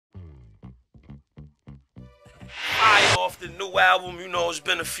Fire off the new album. You know, it's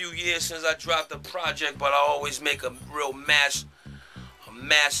been a few years since I dropped a project, but I always make a real mass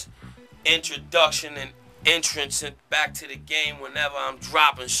introduction and entrance back to the game whenever I'm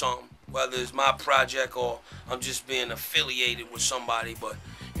dropping something, whether it's my project or I'm just being affiliated with somebody. But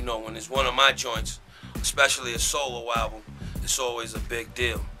you know, when it's one of my joints, especially a solo album, it's always a big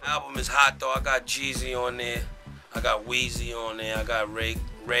deal. Album is hot though. I got Jeezy on there, I got Weezy on there, I got Ray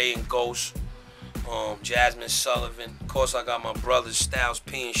and Ghost, Jasmine Sullivan. Of course, I got my brothers Styles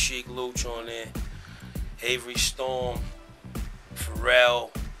P and Sheek Luch on there, Avery Storm, Pharrell.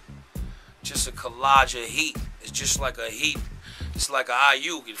 Just a collage of heat. It's just like a heat. It's like a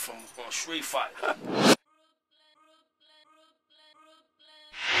IU from Street Fighter.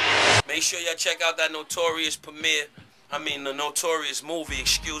 Make sure y'all check out that Notorious the Notorious movie,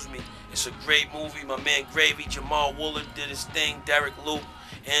 excuse me. It's a great movie. My man Gravy, Jamal Woolard did his thing, Derek Luke,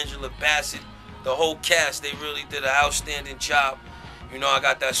 Angela Bassett, the whole cast, they really did an outstanding job. You know, I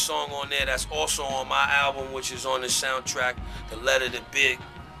got that song on there that's also on my album, which is on the soundtrack, The Letter to Big,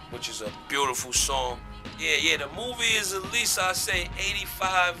 which is a beautiful song. Yeah, the movie is at least, I say,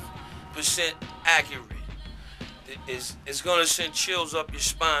 85% accurate. It's gonna send chills up your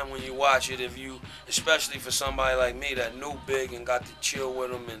spine when you watch it, especially for somebody like me that knew Big and got to chill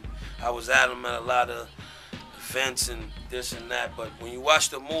with him, and I was at him at a lot of events and this and that. But when you watch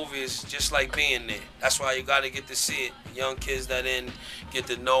the movie, it's just like being there. That's why you gotta get to see it. Young kids that didn't get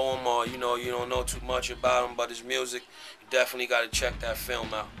to know him, or you know, you don't know too much about him, but his music, you definitely gotta check that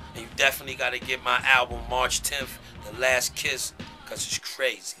film out. And you definitely gotta get my album March 10th, The Last Kiss, cause it's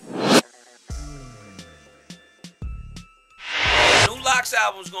crazy. New l.o.x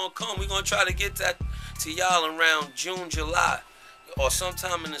album's gonna come. We're gonna try to get that to y'all around June, July, or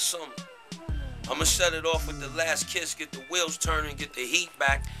sometime in the summer. I'm gonna set it off with The Last Kiss, get the wheels turning, get the heat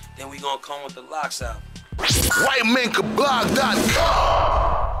back, then we gonna come with the l.o.x album.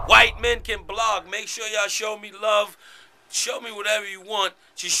 WhiteMenCanBlog.com. White Men Can Blog. Make sure y'all show me love. Show me whatever you want.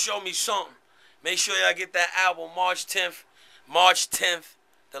 Just show me something. Make sure y'all get that album March 10th. March 10th,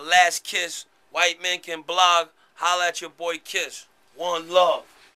 The Last Kiss. White Men Can Blog. Holla at your boy Kiss. One love.